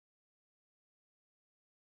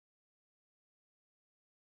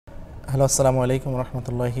Hello, assalamu alaikum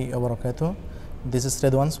warahmatullahi wabarakatuh. This is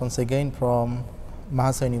Redwan once again from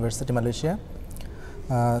MAHSA University, Malaysia.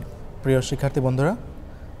 প্রিয় শিক্ষার্থী বন্ধুরা,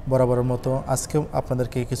 বরাবরের মতো আজকেও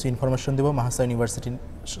আপনাদেরকে কিছু ইনফরমেশন দেব মাহসা ইউনিভার্সিটি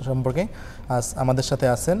সম্পর্কে। আজ আমাদের সাথে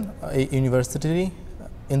আছেন এই ইউনিভার্সিটির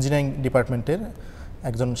ইঞ্জিনিয়ারিং ডিপার্টমেন্টের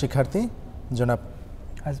একজন শিক্ষার্থী জনাব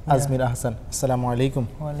আজমির আহসান। আসসালামু আলাইকুম।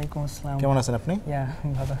 ওয়ালাইকুম আসসালাম। কেমন আছেন আপনি?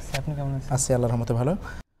 ভালো আছি, আপনি কেমন আছেন? আছি আল্লাহর রহমতে ভালো।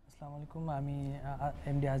 আসসালামু আলাইকুম, আমি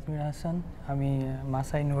এমডি আজমির আহসান। আমি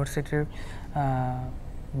মাহসা ইউনিভার্সিটির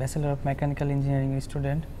bachelor of mechanical engineering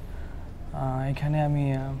student. এখানে আমি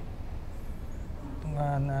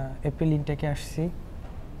এপ্রিল ইনটেকে আসছি।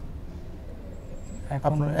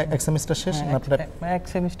 এখন এক সেমিস্টার শেষ না? এক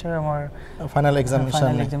সেমিস্টার আমার ফাইনাল এক্সাম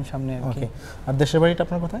সামনে। ওকে। আর দেশের বাড়িটা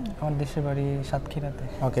আপনার কোথায়? আমার দেশের বাড়ি সাতক্ষীরাতে।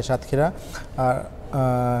 ওকে, সাতক্ষীরা। আর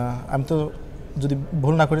আমি তো যদি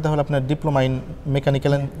ভুল না করি তাহলে আপনার ডিপ্লোমা ইন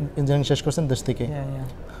মেকানিক্যাল ইঞ্জিনিয়ারিং শেষ করছেন দেশ থেকে?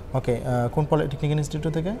 ওকে, কোন পলিটেকনিক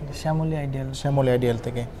ইনস্টিটিউট থেকে? শ্যামলী আইডিয়াল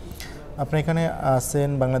থেকে। আপনি এখানে আছেন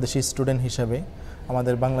বাংলাদেশি স্টুডেন্ট হিসাবে।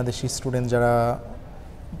 আমাদের বাংলাদেশি স্টুডেন্ট যারা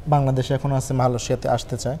বাংলাদেশে এখন আছে, মালয়েশিয়াতে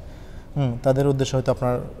আসতে চায়, তাদের উদ্দেশ্যে হয়তো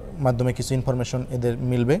আপনার মাধ্যমে কিছু ইনফরমেশন এদের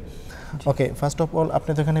মিলবে। ওকে, ফার্স্ট অফ অল আপনি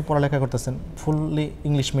তো এখানে পড়ালেখা করতেছেন ফুললি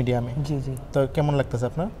ইংলিশ মিডিয়ামে। জি জি। তো কেমন লাগতেছে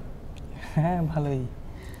আপনার? হ্যাঁ, ভালোই।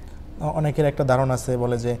 অনেকের একটা ধারণা আছে,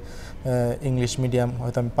 বলে যে ইংলিশ মিডিয়াম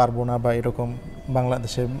হয়তো আমি পারবো না, বা এরকম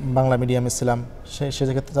বাংলাদেশে বাংলা মিডিয়ামে ছিলাম,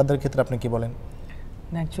 সেক্ষেত্রে তাদের ক্ষেত্রে আপনি কি বলেন?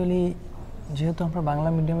 অ্যাকচুয়ালি যেহেতু আমরা বাংলা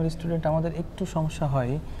মিডিয়ামের স্টুডেন্ট, আমাদের একটু সমস্যা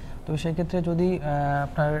হয়। তো সেক্ষেত্রে যদি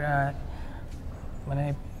আপনার মানে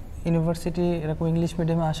ইউনিভার্সিটি এরকম ইংলিশ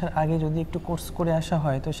মিডিয়ামে আসার আগে যদি একটু কোর্স করে আসা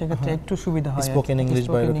হয়, তো সেক্ষেত্রে একটু সুবিধা হয়। স্পোকেন ইংলিশ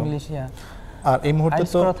বা এরকম। আর এই মুহূর্তে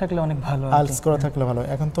তো করা থাকলে অনেক ভালো, আইএলটিএস করা থাকলে ভালো।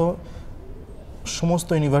 এখন তো সমস্ত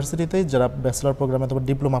ইউনিভার্সিটিতেই যারা ব্যাচেলর প্রোগ্রামে অথবা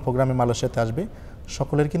ডিপ্লোমা প্রোগ্রামে মালয়েশিয়াতে আসবে,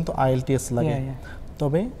 সকলের কিন্তু আইএলটিএস লাগে।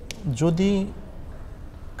 তবে যদি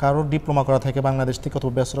কারোর ডিপ্লোমা করা থাকে বাংলাদেশ থেকে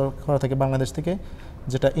অথবা ব্যাচেলর করা থাকে বাংলাদেশ থেকে,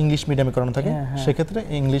 যেটা ইংলিশ মিডিয়ামে করানো থাকে, সেক্ষেত্রে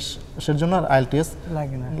ইংলিশের জন্য আর আইএলটিএস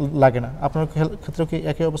লাগে না। আপনার ক্ষেত্রেও কি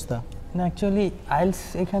একই অবস্থা? না, অ্যাকচুয়ালি আইএলটিএস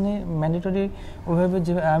এখানে ম্যান্ডেটরি ওইভাবে,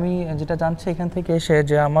 যে আমি যেটা জানছি এখান থেকে এসে,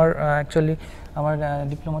 যে আমার অ্যাকচুয়ালি আমার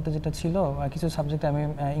ডিপ্লোমাতে যেটা ছিল কিছু সাবজেক্টে আমি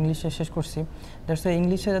ইংলিশে শেষ করছি। দ্যাটস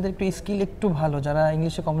ইংলিশে যাদের একটু স্কিল একটু ভালো, যারা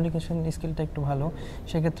ইংলিশে কমিউনিকেশন স্কিলটা একটু ভালো,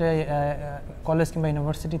 সেক্ষেত্রে কলেজ কিংবা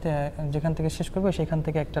ইউনিভার্সিটিতে যেখান থেকে শেষ করবে সেখান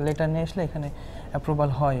থেকে একটা লেটার নিয়ে আসলে এখানে অ্যাপ্রুভাল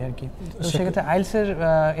হয় আর কি। তো সেক্ষেত্রে আইএলটিএসের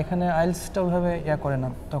এখানে আইএলটিএসটা ওইভাবে করে না,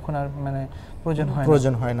 তখন আর মানে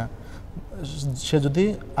প্রয়োজন হয় না। সে যদি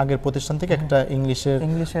আগের প্রতিষ্ঠান থেকে একটা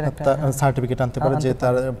ইংলিশের একটা সার্টিফিকেট আনতে পারে যে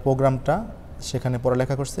তার প্রোগ্রামটা সেখানে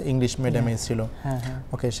পড়ালেখা করছে ইংলিশ মিডিয়ামে ছিল।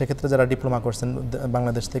 ওকে, সেক্ষেত্রে যারা ডিপ্লোমা করছেন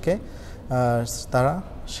বাংলাদেশ থেকে, তারা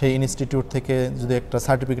সেই ইনস্টিটিউট থেকে যদি একটা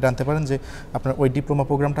সার্টিফিকেট আনতে পারেন যে আপনার ওই ডিপ্লোমা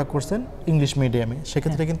প্রোগ্রামটা করছেন ইংলিশ মিডিয়ামে,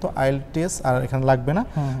 সেক্ষেত্রে কিন্তু আইএলটিএস আর এখানে লাগবে না।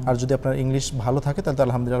 আর যদি আপনার ইংলিশ ভালো থাকে তাহলে তো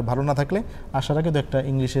আলহামদুলিল্লাহ, ভালো না থাকলে আসার আগে একটা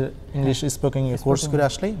ইংলিশ স্পোকিং কোর্স করে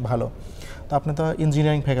আসলেই ভালো। তো আপনি তো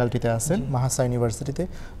ইঞ্জিনিয়ারিং ফ্যাকাল্টিতে আছেন মাহসা ইউনিভার্সিটিতে।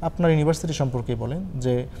 আপনার ইউনিভার্সিটি সম্পর্কে বলেন,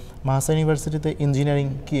 যে মাহসা ইউনিভার্সিটিতে ইঞ্জিনিয়ারিং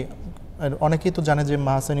কি? অনেকেই তো জানে যে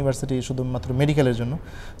মাহসা ইউনিভার্সিটি শুধুমাত্র মেডিকেলের জন্য।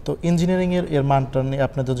 তো ইঞ্জিনিয়ারিংয়ের মানটা নিয়ে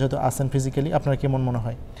আপনি তো যেহেতু আছেন ফিজিক্যালি, আপনার কেমন মনে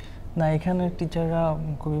হয়? না, এখানে টিচাররা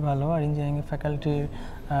খুবই ভালো। আর ইঞ্জিনিয়ারিং ফ্যাকাল্টির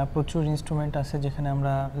প্রচুর ইনস্ট্রুমেন্ট আছে, যেখানে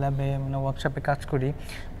আমরা ল্যাবে মানে ওয়ার্কশপে কাজ করি।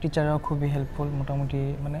 টিচাররাও খুবই হেল্পফুল, মোটামুটি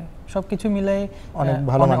মানে সব কিছু মিলাই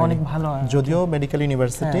অনেক ভালো। যদিও মেডিকেল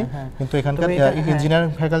ইউনিভার্সিটি, কিন্তু এখানকার ইঞ্জিনিয়ারিং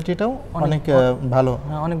ফ্যাকাল্টিটাও অনেক ভালো।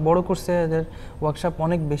 অনেক বড় করছে, এদের ওয়ার্কশপ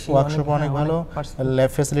অনেক বেশি, ওয়ার্কশপ অনেক ভালো,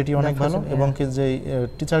 ল্যাব ফ্যাসিলিটি অনেক ভালো, এবং কি যে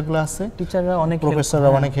টিচারগুলো আছে, টিচাররা অনেক, প্রফেসররা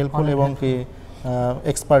অনেক হেল্পফুল, এবং কি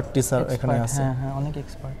এক্সপার্ট টিচার এখানে আছে। অনেক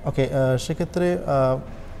এক্সপার্ট। ওকে, সেক্ষেত্রে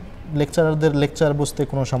লেকচারারদের লেকচার বুঝতে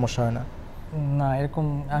কোনো সমস্যা হয় না? না, এরকম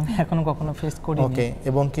আমি এখনো কখনো ফেস করিনি। ওকে,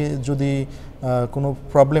 এবং কি যদি কোনো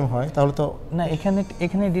প্রবলেম হয় তাহলে তো না,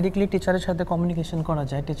 এখানে ডিরেক্টলি টিচারের সাথে কমিউনিকেশন করা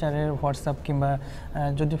যায়। টিচারের হোয়াটসঅ্যাপ কিংবা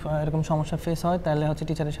যদি এরকম সমস্যা ফেস হয় তাহলে হচ্ছে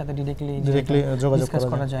টিচারের সাথে ডিরেক্টলি যোগাযোগ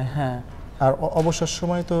করা যায়। হ্যাঁ, আর অবসর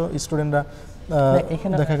সময় তো স্টুডেন্টরা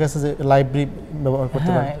দেখা গেছে যে লাইব্রেরি ব্যবহার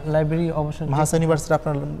করতে পারে। লাইব্রেরি অবশ্যই। মাহসা ইউনিভার্সিটি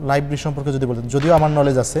আপনার লাইব্রেরি সম্পর্কে যদি বলতেন, যদিও আমার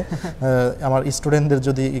নলেজ আছে, আমার স্টুডেন্টদের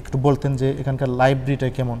যদি একটু বলতেন যে এখানকার লাইব্রেরিটা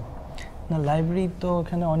কেমন? না, লাইব্রেরি তো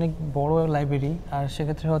এখানে অনেক বড় লাইব্রেরি। আর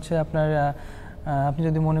সেক্ষেত্রে হচ্ছে আপনার আপনি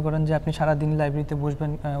যদি মনে করেন যে আপনি সারাদিন লাইব্রেরিতে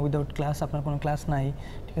বসবেন উইদাউট ক্লাস, আপনার কোনো ক্লাস নাই,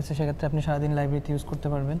 ঠিক আছে, সেক্ষেত্রে আপনি সারাদিন লাইব্রেরিতে ইউজ করতে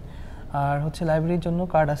পারবেন। আর হচ্ছে লাইব্রেরির জন্য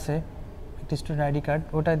কার্ড আছে, একটা স্টুডেন্ট আইডি কার্ড,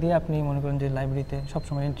 ওটা দিয়ে আপনি মনে করেন যে লাইব্রেরিতে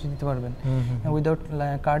সবসময় এন্ট্রি দিতে পারবেন। উইদাউট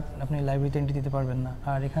কার্ড আপনি লাইব্রেরিতে এন্ট্রি দিতে পারবেন না।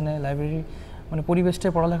 আর এখানে লাইব্রেরি মানে পরিবেশটা,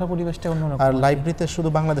 পড়ালেখার পরিবেশটা অন্যরকম। আর লাইব্রেরিতে শুধু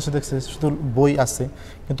বাংলাদেশে দেখছি শুধু বই আছে,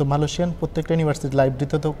 কিন্তু মালয়েশিয়ান প্রত্যেকটা ইউনিভার্সিটি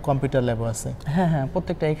লাইব্রেরিতে তো কম্পিউটার ল্যাবও আছে। হ্যাঁ হ্যাঁ,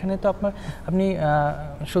 প্রত্যেকটা। এখানে তো আপনি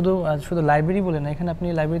শুধু লাইব্রেরি বলে না, এখানে আপনি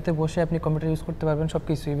লাইব্রেরিতে বসে আপনি কম্পিউটার ইউজ করতে পারবেন সব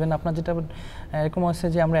কিছু। ইভেন আপনার যেটা এরকম আছে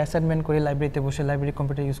যে আমরা অ্যাসাইনমেন্ট করি লাইব্রেরিতে বসে, লাইব্রেরি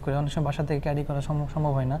কম্পিউটার ইউজ করি, অনেক সময় বাসা থেকে ক্যারি করা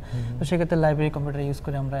সম্ভব হয় না, তো সেক্ষেত্রে লাইব্রেরি কম্পিউটার ইউজ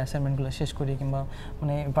করে আমরা অ্যাসাইনমেন্টগুলো শেষ করি, কিংবা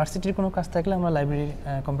মানে ভার্সিটির কোনো কাজ থাকলে আমরা লাইব্রেরির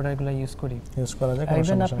কম্পিউটারগুলো ইউজ করা যায়।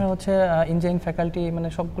 ইভেন আপনার হচ্ছে ইঞ্জিনিয়ারিং ফ্যাকাল্টি, মানে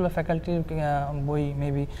সবগুলো ফ্যাকাল্টির বই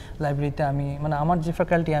মেবি লাইব্রেরিতে আমি, মানে আমার যে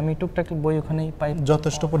ফ্যাকাল্টি আমি টুকটাক বই ওখানেই পাই,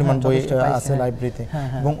 যথেষ্ট পরিমাণ বই আছে লাইব্রেরিতে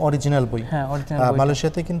এবং অরিজিনাল বই।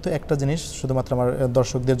 মালয়েশিয়াতে কিন্তু একটা জিনিস শুধুমাত্র আমার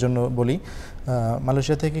দর্শকদের জন্য বলি,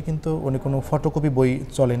 মালয়েশিয়া থেকে কিন্তু কোনো ফটোকপি বই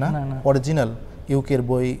চলে না, অরিজিনাল ইউকের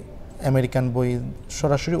বই, আমেরিকান বই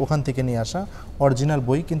সরাসরি ওখান থেকে নিয়ে আসা অরিজিনাল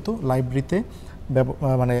বই কিন্তু লাইব্রেরিতে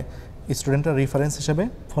মানে স্টুডেন্টরা রেফারেন্স হিসেবে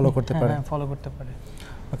ফলো করতে পারে।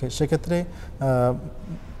 ওকে, সেক্ষেত্রে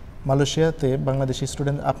মালয়েশিয়াতে বাংলাদেশি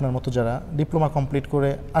স্টুডেন্ট আপনার মতো যারা ডিপ্লোমা কমপ্লিট করে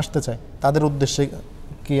আসতে চায় তাদের উদ্দেশ্যে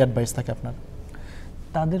কি অ্যাডভাইস থাকে আপনার?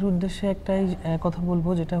 তাদের উদ্দেশ্যে একটাই কথা বলবো,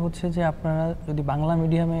 যেটা হচ্ছে যে আপনারা যদি বাংলা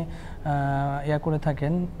মিডিয়ামে করে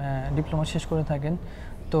থাকেন, ডিপ্লোমা শেষ করে থাকেন,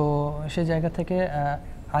 তো সেই জায়গা থেকে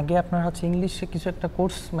আগে আপনার হচ্ছে ইংলিশে কিছু একটা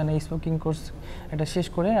কোর্স, মানে স্পোকিং কোর্স এটা শেষ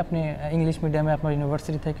করে আপনি ইংলিশ মিডিয়ামে আপনার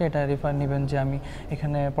ইউনিভার্সিটি থেকে এটা রেফার নেবেন যে আমি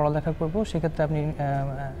এখানে পড়ালেখা করব। সেক্ষেত্রে আপনি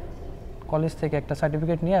কলেজ থেকে একটা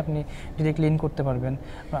সার্টিফিকেট নিয়ে আপনি ডিরেক্টলি ইন করতে পারবেন।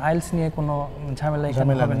 আইএলটিএস নিয়ে কোনো ঝামেলা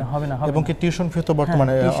এখানে হবে না। এবং কি টিউশন ফি তো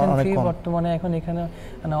বর্তমানে অনেক কম। বর্তমানে এখন এখানে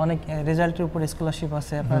মানে অনেক রেজাল্টের উপরে স্কলারশিপ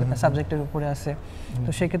আছে, আপনার সাবজেক্টের উপরে আছে, তো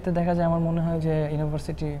সেক্ষেত্রে দেখা যায় আমার মনে হয় যে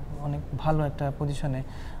ইউনিভার্সিটি অনেক ভালো একটা পজিশনে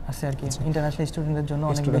আছে আর কি, ইন্টারন্যাশনাল স্টুডেন্টদের জন্য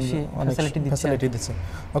অনেক বেশি ফ্যাসিলিটি দিচ্ছে।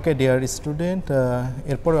 ওকে ডিয়ার স্টুডেন্ট,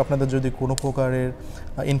 এরপরে আপনাদের যদি কোনো প্রকারের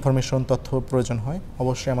ইনফরমেশন তথ্য প্রয়োজন হয়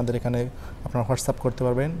অবশ্যই আমাদের এখানে আপনারা হোয়াটসঅ্যাপ করতে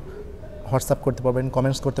পারবেন,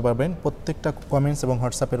 কমেন্টস করতে পারবেন। প্রত্যেকটা কমেন্টস এবং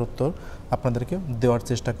হোয়াটসঅ্যাপের উত্তর আপনাদেরকে দেওয়ার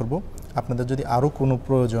চেষ্টা করব। আপনাদের যদি আরও কোনো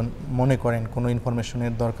প্রয়োজন মনে করেন, কোনো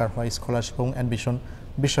ইনফরমেশনের দরকার হয় স্কলারশিপ এবং অ্যাডমিশন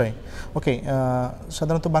বিষয়ে, ওকে,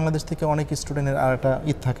 সাধারণত বাংলাদেশ থেকে অনেক স্টুডেন্টের আর একটা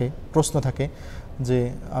প্রশ্ন থাকে যে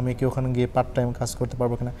আমি কি ওখানে গিয়ে পার্ট টাইম কাজ করতে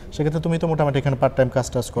পারবো কিনা। সেক্ষেত্রে তুমি তো মোটামুটি এখানে পার্ট টাইম কাজ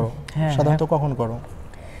করো, সাধারণত কখন করো?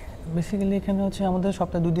 বেসিক্যালি এখানে হচ্ছে আমাদের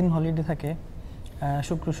সপ্তাহে 2 দিন হলিডে থাকে,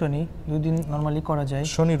 শুক্র শনি 2 দিন নর্মালি করা যায়।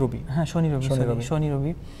 শনি রবি? হ্যাঁ, শনি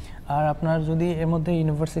রবি। আর আপনার যদি এর মধ্যে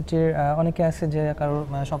ইউনিভার্সিটির অনেকে আছে যে কারোর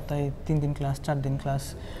সপ্তাহে 3 দিন ক্লাস, 4 দিন ক্লাস,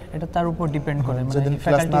 এটা তার উপর ডিপেন্ড করে, মানে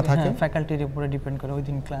ফ্যাকাল্টির উপরে ডিপেন্ড করে, ওই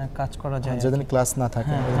দিন কাজ করা যায়। যেদিন ক্লাস না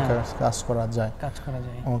থাকে কাজ করা যায়।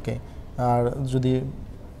 ওকে, আর যদি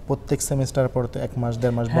প্রত্যেক সেমিস্টার পর তো 1 মাস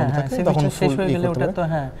 1.5 মাস বন্ধ থাকে তখন ফুল ই করতে হবে।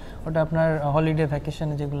 ওটা ওটা আপনার হলিডে ভ্যাকেশন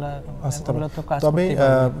যেগুলো তো কাজ। তবে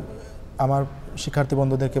আমার শিক্ষার্থী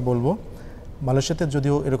বন্ধুদেরকে বলবো, মালয়েশিয়াতে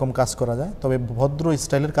যদিও এরকম কাজ করা যায়, তবে ভদ্র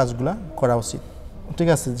স্টাইলের কাজগুলো করা উচিত। ঠিক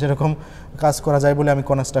আছে, যেরকম কাজ করা যায় বলে আমি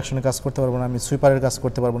কনস্ট্রাকশনে কাজ করতে পারবো না, আমি সুইপারের কাজ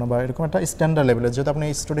করতে পারবো না, বা এরকম একটা স্ট্যান্ডার্ড লেভেলের, যেহেতু আপনি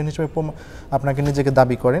স্টুডেন্ট হিসেবে আপনাকে নিজেকে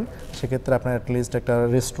দাবি করেন, সেক্ষেত্রে আপনার অ্যাটলিস্ট একটা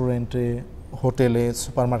রেস্টুরেন্টে, হোটেলে,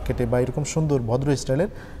 সুপারমার্কেটে বা এরকম সুন্দর ভদ্র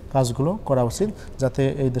স্টাইলের কাজগুলো করা উচিত, যাতে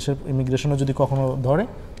এই দেশের ইমিগ্রেশনও যদি কখনো ধরে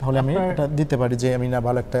তাহলে আমি এটা দিতে পারি যে আমি না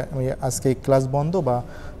ভালো একটা, আমি আজকে ক্লাস বন্ধ বা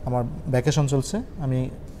আমার ভ্যাকেশন চলছে, আমি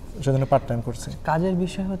সেজন্য পার্ট টাইম করছি। কাজের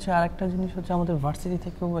বিষয় হচ্ছে আরেকটা জিনিস হচ্ছে আমাদের ভার্সিটি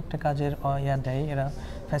থেকেও একটা কাজের দেয়, এরা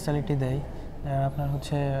ফ্যাসিলিটি দেয়। আপনার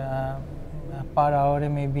হচ্ছে পার আওয়ারে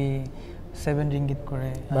মেবি 7 রিঙ্গিত করে।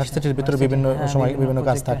 ভার্সিটির ভিতরে বিভিন্ন সময় বিভিন্ন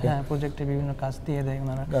কাজ থাকে, হ্যাঁ, প্রজেক্টে বিভিন্ন কাজ দিয়ে দেয়,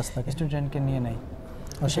 ওনারা স্টুডেন্টকে নিয়ে নেয়।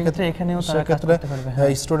 সেক্ষেত্রে এখানেও তারা কাজ করতে পারবে।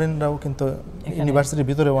 স্টুডেন্টরাও কিন্তু ইউনিভার্সিটির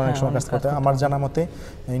ভিতরে অনেক সময় কাজ করতে হয়। আমার জানা মতে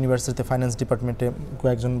ইউনিভার্সিটিতে ফাইন্যান্স ডিপার্টমেন্টে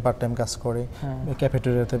কয়েকজন পার্ট টাইম কাজ করে,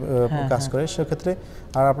 ক্যাফেটেরিয়াতে কাজ করে। সেক্ষেত্রে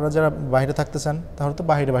আর আপনারা যারা বাইরে থাকতে চান তাহলে তো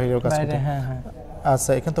বাইরেও কাজ করতে।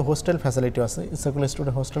 আচ্ছা, এখানে তো হোস্টেল ফ্যাসিলিটিও আছে, ইচ্ছাকুল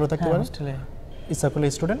স্টুডেন্ট হোস্টেলও থাকতে পারে, ইচ্ছাকুল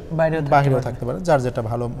স্টুডেন্ট বাইরেও থাকতে পারে, যার যেটা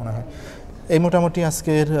ভালো মনে হয়। এই মোটামুটি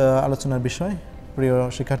আজকের আলোচনার বিষয়। প্রিয়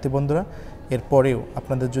শিক্ষার্থী বন্ধুরা, এরপরেও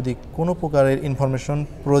আপনাদের যদি কোনো প্রকারের ইনফরমেশন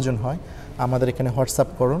প্রয়োজন হয় আমাদের এখানে হোয়াটসঅ্যাপ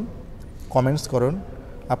করুন, কমেন্টস করুন।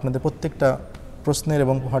 আপনাদের প্রত্যেকটা প্রশ্নের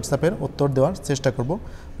এবং হোয়াটসঅ্যাপের উত্তর দেওয়ার চেষ্টা করব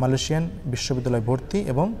মালয়েশিয়ান বিশ্ববিদ্যালয় ভর্তি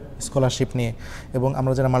এবং স্কলারশিপ নিয়ে। এবং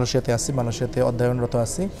আমরা যারা মালয়েশিয়াতে অধ্যয়নরত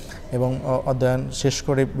আছি এবং অধ্যয়ন শেষ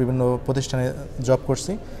করে বিভিন্ন প্রতিষ্ঠানে জব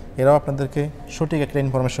করছি, এরাও আপনাদেরকে সঠিক একটা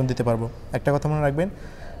ইনফরমেশন দিতে পারবো। একটা কথা মনে রাখবেন,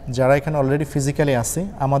 যারা এখানে অলরেডি ফিজিক্যালি আছে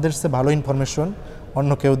আমাদের চেয়ে ভালো ইনফরমেশন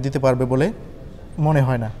অন্য কেউ দিতে পারবে বলে মনে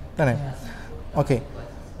হয় না, তাই না? ওকে,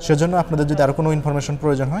 সেজন্য আপনাদের যদি আরও কোনো ইনফরমেশন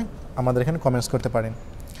প্রয়োজন হয় আমাদের এখানে কমেন্টস করতে পারেন।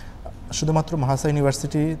 শুধুমাত্র মাহাসা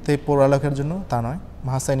ইউনিভার্সিটিতে পড়ালেখার জন্য তা নয়,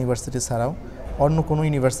 মাহাসা ইউনিভার্সিটি ছাড়াও অন্য কোনো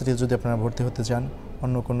ইউনিভার্সিটি যদি আপনারা ভর্তি হতে চান,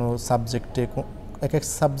 অন্য কোনো সাবজেক্টে এক এক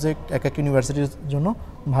সাবজেক্ট এক এক ইউনিভার্সিটির জন্য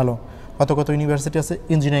ভালো। কত কত ইউনিভার্সিটি আছে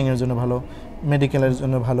ইঞ্জিনিয়ারিংয়ের জন্য ভালো, মেডিকেলের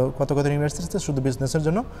জন্য ভালো, কত কত ইউনিভার্সিটি আছে শুধু বিজনেসের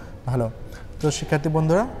জন্য ভালো। তো শিক্ষার্থী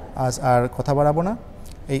বন্ধুরা, আজ আর কথা বাড়াবো না,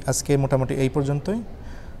 আজকে মোটামুটি এই পর্যন্তই।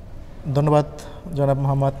 ধন্যবাদ জনাব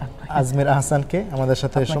মোহাম্মদ আজমির আহসানকে আমাদের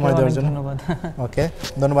সাথে সময় দেওয়ার জন্য। ধন্যবাদ। ওকে,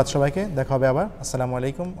 ধন্যবাদ সবাইকে, দেখা হবে আবার। আসসালামু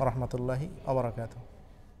আলাইকুম ওয়া রাহমাতুল্লাহি ওয়া বারাকাতুহু।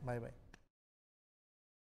 Bye bye.